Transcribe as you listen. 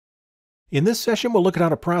In this session, we'll look at how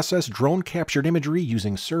to process drone-captured imagery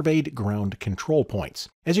using surveyed ground control points.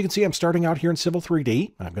 As you can see, I'm starting out here in Civil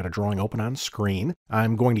 3D. I've got a drawing open on screen.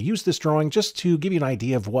 I'm going to use this drawing just to give you an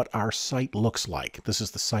idea of what our site looks like. This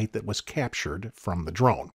is the site that was captured from the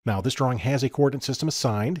drone. Now, this drawing has a coordinate system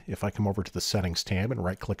assigned. If I come over to the Settings tab and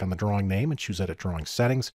right-click on the drawing name and choose Edit Drawing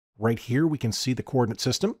Settings, right here we can see the coordinate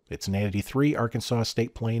system. It's 983 Arkansas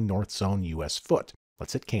State Plane North Zone U.S. foot.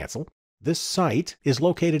 Let's hit Cancel. This site is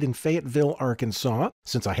located in Fayetteville, Arkansas.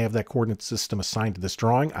 Since I have that coordinate system assigned to this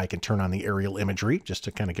drawing, I can turn on the aerial imagery just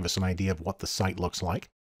to kind of give us an idea of what the site looks like.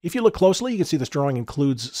 If you look closely, you can see this drawing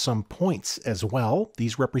includes some points as well.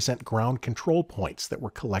 These represent ground control points that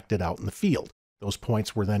were collected out in the field. Those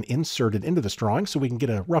points were then inserted into this drawing so we can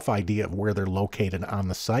get a rough idea of where they're located on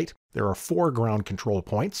the site. There are 4 ground control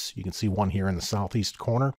points. You can see one here in the southeast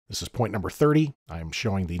corner. This is point number 30. I'm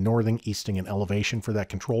showing the northing, easting, and elevation for that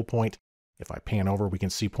control point. If I pan over, we can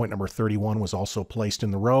see point number 31 was also placed in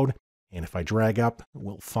the road. And if I drag up,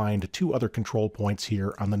 we'll find 2 other control points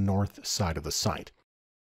here on the north side of the site.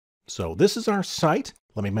 So this is our site.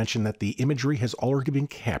 Let me mention that the imagery has already been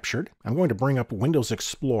captured. I'm going to bring up Windows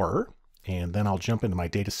Explorer, and then I'll jump into my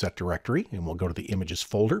dataset directory, and we'll go to the images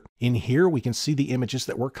folder. In here, we can see the images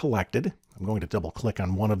that were collected. I'm going to double click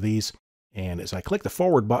on one of these. And as I click the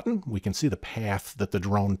forward button, we can see the path that the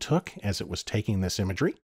drone took as it was taking this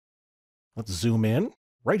imagery. Let's zoom in.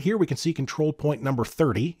 Right here we can see control point number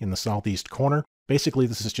 30 in the southeast corner. Basically,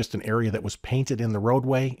 this is just an area that was painted in the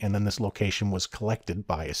roadway, and then this location was collected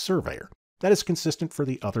by a surveyor. That is consistent for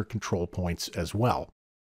the other control points as well.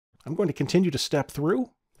 I'm going to continue to step through,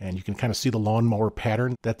 and you can kind of see the lawnmower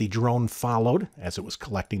pattern that the drone followed as it was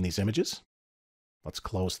collecting these images. Let's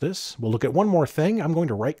close this. We'll look at one more thing. I'm going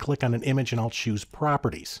to right-click on an image and I'll choose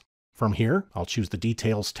Properties. From here, I'll choose the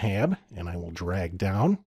Details tab, and I will drag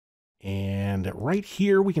down. And right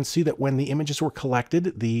here, we can see that when the images were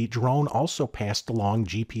collected, the drone also passed along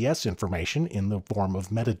GPS information in the form of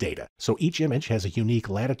metadata. So each image has a unique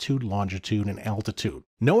latitude, longitude, and altitude.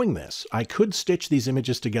 Knowing this, I could stitch these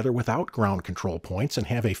images together without ground control points and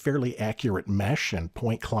have a fairly accurate mesh and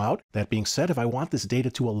point cloud. That being said, if I want this data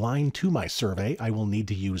to align to my survey, I will need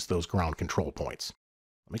to use those ground control points.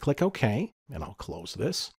 Let me click OK, and I'll close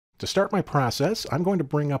this. To start my process, I'm going to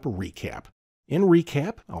bring up ReCap. In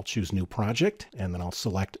ReCap, I'll choose New Project, and then I'll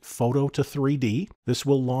select Photo to 3D. This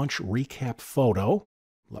will launch ReCap Photo.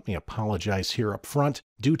 Let me apologize here up front.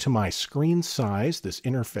 Due to my screen size, this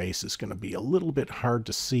interface is going to be a little bit hard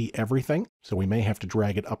to see everything, so we may have to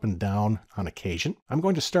drag it up and down on occasion. I'm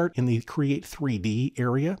going to start in the Create 3D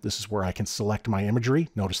area. This is where I can select my imagery.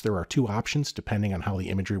 Notice there are 2 options depending on how the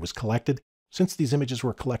imagery was collected. Since these images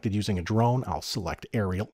were collected using a drone, I'll select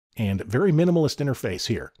Aerial. And very minimalist interface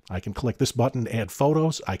here. I can click this button to add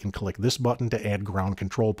photos. I can click this button to add ground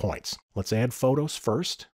control points. Let's add photos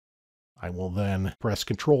first. I will then press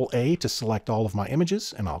Ctrl A to select all of my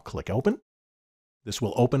images, and I'll click Open. This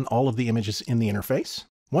will open all of the images in the interface.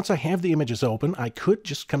 Once I have the images open, I could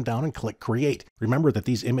just come down and click Create. Remember that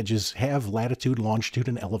these images have latitude, longitude,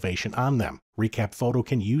 and elevation on them. ReCap Photo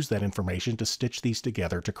can use that information to stitch these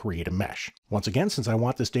together to create a mesh. Once again, since I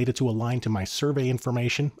want this data to align to my survey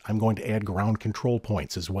information, I'm going to add ground control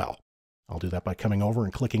points as well. I'll do that by coming over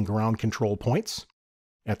and clicking Ground Control Points.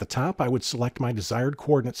 At the top, I would select my desired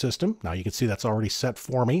coordinate system. Now you can see that's already set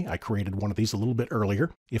for me. I created one of these a little bit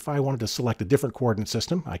earlier. If I wanted to select a different coordinate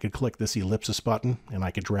system, I could click this ellipsis button and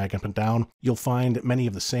I could drag up and down. You'll find many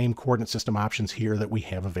of the same coordinate system options here that we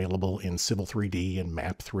have available in Civil 3D and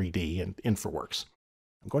Map 3D and InfraWorks.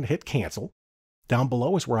 I'm going to hit Cancel. Down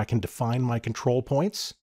below is where I can define my control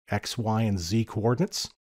points, X, Y, and Z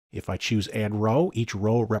coordinates. If I choose Add Row, each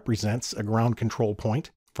row represents a ground control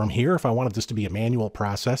point. From here, if I wanted this to be a manual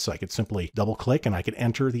process, I could simply double-click and I could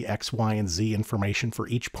enter the X, Y, and Z information for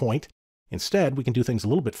each point. Instead, we can do things a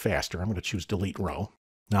little bit faster. I'm going to choose Delete Row.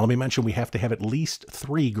 Now, let me mention we have to have at least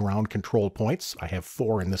 3 ground control points. I have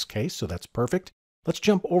 4 in this case, so that's perfect. Let's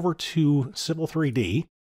jump over to Civil 3D,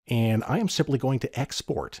 and I am simply going to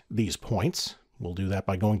export these points. We'll do that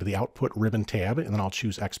by going to the Output ribbon tab, and then I'll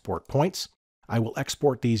choose Export Points. I will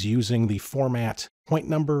export these using the format Point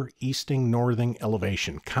Number, Easting, Northing,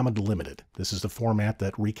 Elevation, comma delimited. This is the format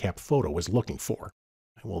that ReCap Photo is looking for.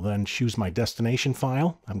 I will then choose my destination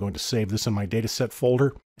file. I'm going to save this in my dataset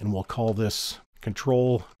folder, and we'll call this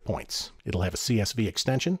Control Points. It'll have a CSV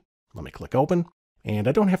extension. Let me click Open. And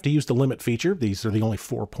I don't have to use the limit feature. These are the only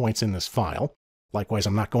 4 points in this file. Likewise,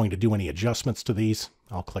 I'm not going to do any adjustments to these.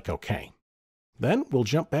 I'll click OK. Then we'll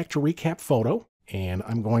jump back to ReCap Photo. And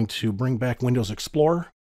I'm going to bring back Windows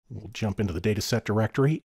Explorer. We'll jump into the dataset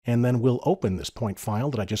directory. and then we'll open this point file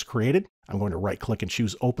that I just created. I'm going to right-click and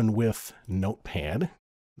choose Open with Notepad.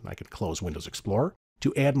 And I can close Windows Explorer.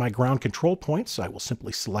 To add my ground control points, I will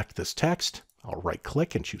simply select this text. I'll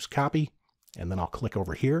right-click and choose Copy, and then I'll click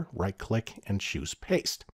over here, right-click, and choose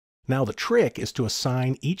Paste. Now the trick is to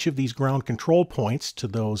assign each of these ground control points to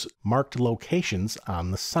those marked locations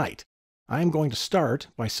on the site. I'm going to start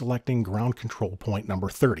by selecting ground control point number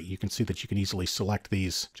 30. You can see that you can easily select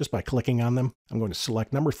these just by clicking on them. I'm going to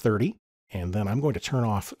select number 30, and then I'm going to turn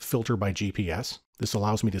off Filter by GPS. This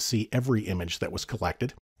allows me to see every image that was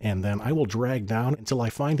collected. And then I will drag down until I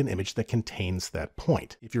find an image that contains that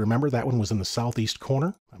point. If you remember, that one was in the southeast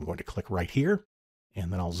corner. I'm going to click right here,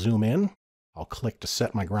 and then I'll zoom in. I'll click to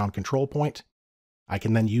set my ground control point. I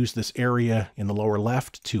can then use this area in the lower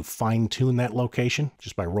left to fine-tune that location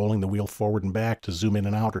just by rolling the wheel forward and back to zoom in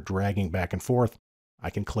and out or dragging back and forth. I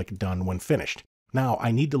can click Done when finished. Now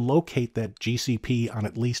I need to locate that GCP on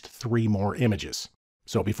at least 3 more images.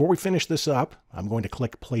 So before we finish this up, I'm going to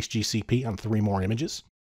click Place GCP on 3 more images.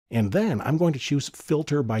 And then I'm going to choose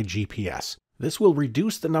Filter by GPS. This will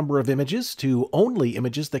reduce the number of images to only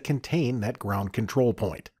images that contain that ground control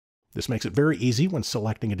point. This makes it very easy when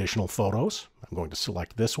selecting additional photos. I'm going to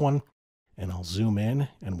select this one, and I'll zoom in,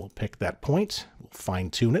 and we'll pick that point. We'll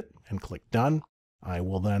fine-tune it and click Done. I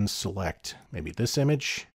will then select maybe this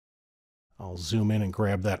image. I'll zoom in and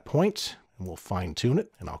grab that point, and we'll fine-tune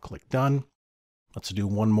it, and I'll click Done. Let's do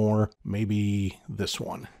one more, maybe this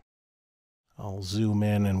one. I'll zoom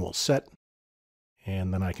in and we'll set,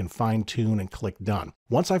 and then I can fine-tune and click Done.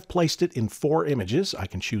 Once I've placed it in 4 images, I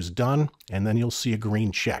can choose Done, and then you'll see a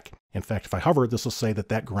green check. In fact, if I hover, this will say that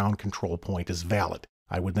that ground control point is valid.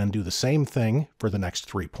 I would then do the same thing for the next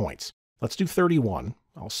 3 points. Let's do 31.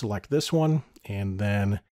 I'll select this one, and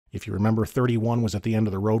then if you remember 31 was at the end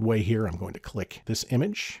of the roadway here, I'm going to click this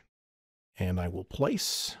image, and I will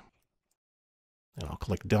place, and I'll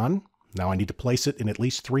click Done. Now I need to place it in at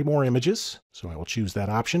least 3 more images, so I will choose that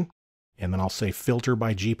option. And then I'll say Filter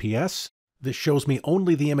by GPS. This shows me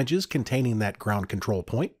only the images containing that ground control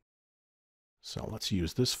point. So let's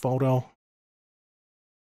use this photo.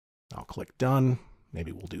 I'll click Done.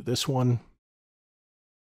 Maybe we'll do this one.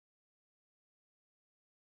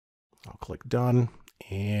 I'll click Done,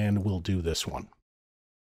 and we'll do this one.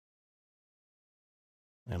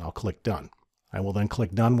 And I'll click Done. I will then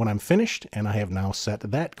click Done when I'm finished, and I have now set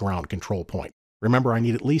that ground control point. Remember, I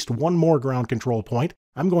need at least 1 more ground control point.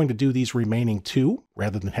 I'm going to do these remaining 2.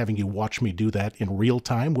 Rather than having you watch me do that in real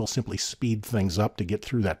time, we'll simply speed things up to get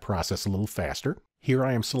through that process a little faster. Here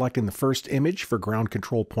I am selecting the first image for ground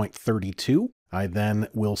control point 32. I then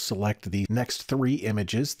will select the next 3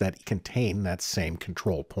 images that contain that same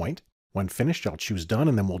control point. When finished, I'll choose Done,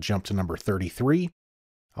 and then we'll jump to number 33.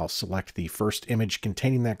 I'll select the first image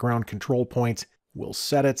containing that ground control point. We'll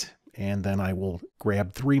set it, and then I will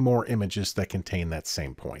grab 3 more images that contain that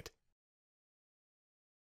same point.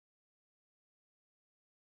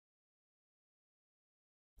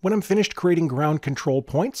 When I'm finished creating ground control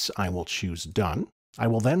points, I will choose Done. I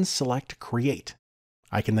will then select Create.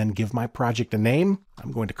 I can then give my project a name.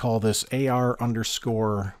 I'm going to call this AR_site.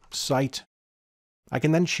 I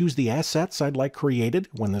can then choose the assets I'd like created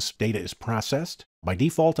when this data is processed. By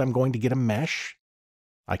default, I'm going to get a mesh.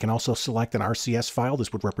 I can also select an RCS file.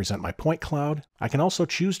 This would represent my point cloud. I can also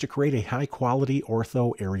choose to create a high-quality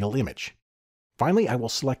ortho aerial image. Finally, I will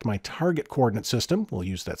select my target coordinate system. We'll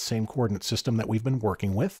use that same coordinate system that we've been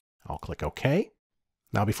working with. I'll click OK.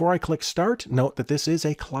 Now, before I click Start, note that this is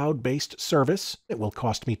a cloud-based service. It will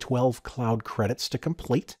cost me 12 cloud credits to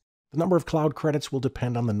complete. The number of cloud credits will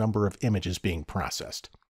depend on the number of images being processed.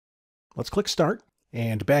 Let's click Start.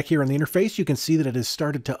 And back here on the interface, you can see that it has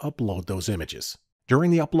started to upload those images.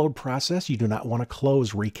 During the upload process, you do not want to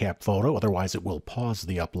close ReCap Photo, otherwise it will pause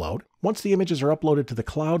the upload. Once the images are uploaded to the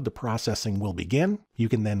cloud, the processing will begin. You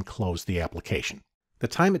can then close the application. The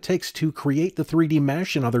time it takes to create the 3D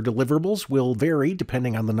mesh and other deliverables will vary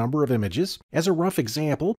depending on the number of images. As a rough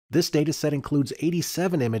example, this dataset includes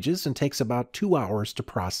 87 images and takes about 2 hours to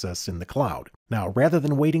process in the cloud. Now, rather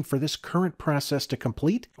than waiting for this current process to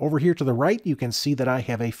complete, over here to the right you can see that I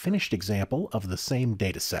have a finished example of the same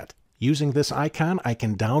dataset. Using this icon, I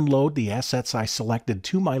can download the assets I selected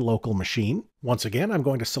to my local machine. Once again, I'm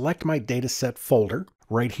going to select my dataset folder.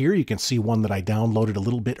 Right here you can see one that I downloaded a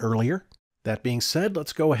little bit earlier. That being said,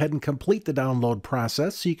 let's go ahead and complete the download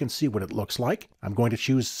process so you can see what it looks like. I'm going to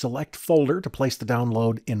choose Select Folder to place the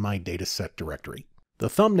download in my dataset directory. The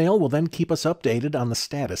thumbnail will then keep us updated on the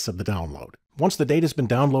status of the download. Once the data has been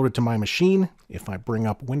downloaded to my machine, if I bring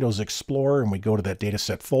up Windows Explorer and we go to that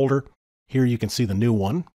dataset folder, here you can see the new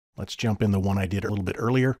one. Let's jump in the one I did a little bit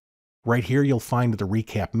earlier. Right here you'll find the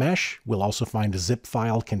ReCap mesh. We'll also find a zip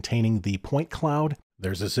file containing the point cloud.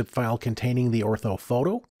 There's a zip file containing the ortho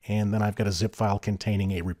photo, and then I've got a zip file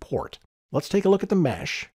containing a report. Let's take a look at the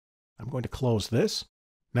mesh. I'm going to close this.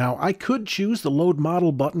 Now, I could choose the Load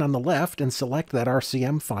Model button on the left and select that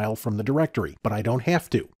RCM file from the directory, but I don't have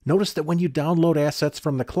to. Notice that when you download assets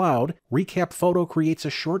from the cloud, ReCap Photo creates a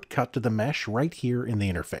shortcut to the mesh right here in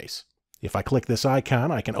the interface. If I click this icon,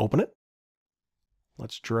 I can open it.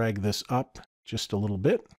 Let's drag this up just a little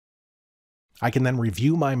bit. I can then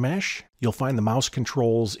review my mesh. You'll find the mouse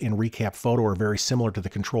controls in ReCap Photo are very similar to the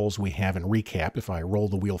controls we have in ReCap. If I roll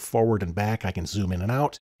the wheel forward and back, I can zoom in and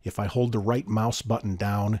out. If I hold the right mouse button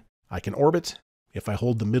down, I can orbit. If I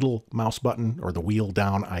hold the middle mouse button or the wheel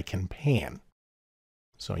down, I can pan.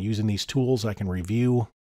 So using these tools, I can review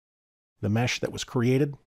the mesh that was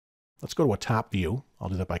created. Let's go to a top view. I'll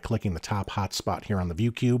do that by clicking the top hotspot here on the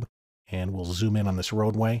view cube, and we'll zoom in on this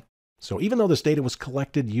roadway. So even though this data was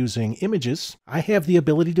collected using images, I have the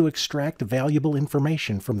ability to extract valuable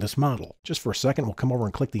information from this model. Just for a second, we'll come over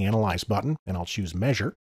and click the Analyze button, and I'll choose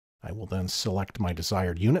Measure. I will then select my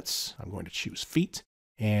desired units. I'm going to choose feet,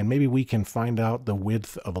 and maybe we can find out the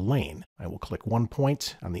width of a lane. I will click one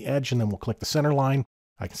point on the edge, and then we'll click the center line.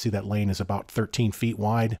 I can see that lane is about 13 feet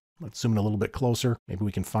wide. Let's zoom in a little bit closer. Maybe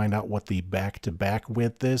we can find out what the back-to-back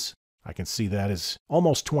width is. I can see that is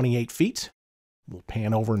almost 28 feet. We'll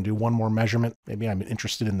pan over and do one more measurement. Maybe I'm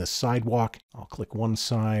interested in this sidewalk. I'll click one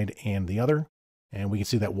side and the other, and we can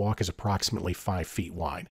see that walk is approximately 5 feet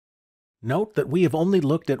wide. Note that we have only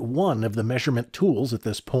looked at one of the measurement tools at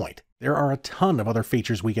this point. There are a ton of other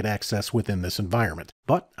features we could access within this environment,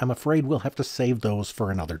 but I'm afraid we'll have to save those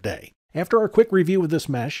for another day. After our quick review of this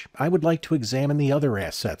mesh, I would like to examine the other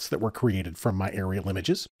assets that were created from my aerial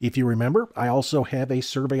images. If you remember, I also have a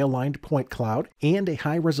survey-aligned point cloud and a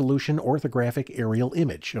high-resolution orthographic aerial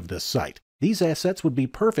image of this site. These assets would be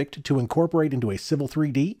perfect to incorporate into a Civil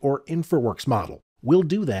 3D or InfraWorks model. We'll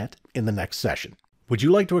do that in the next session. Would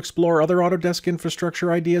you like to explore other Autodesk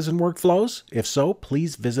infrastructure ideas and workflows? If so,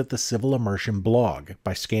 please visit the Civil Immersion blog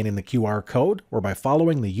by scanning the QR code or by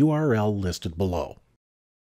following the URL listed below.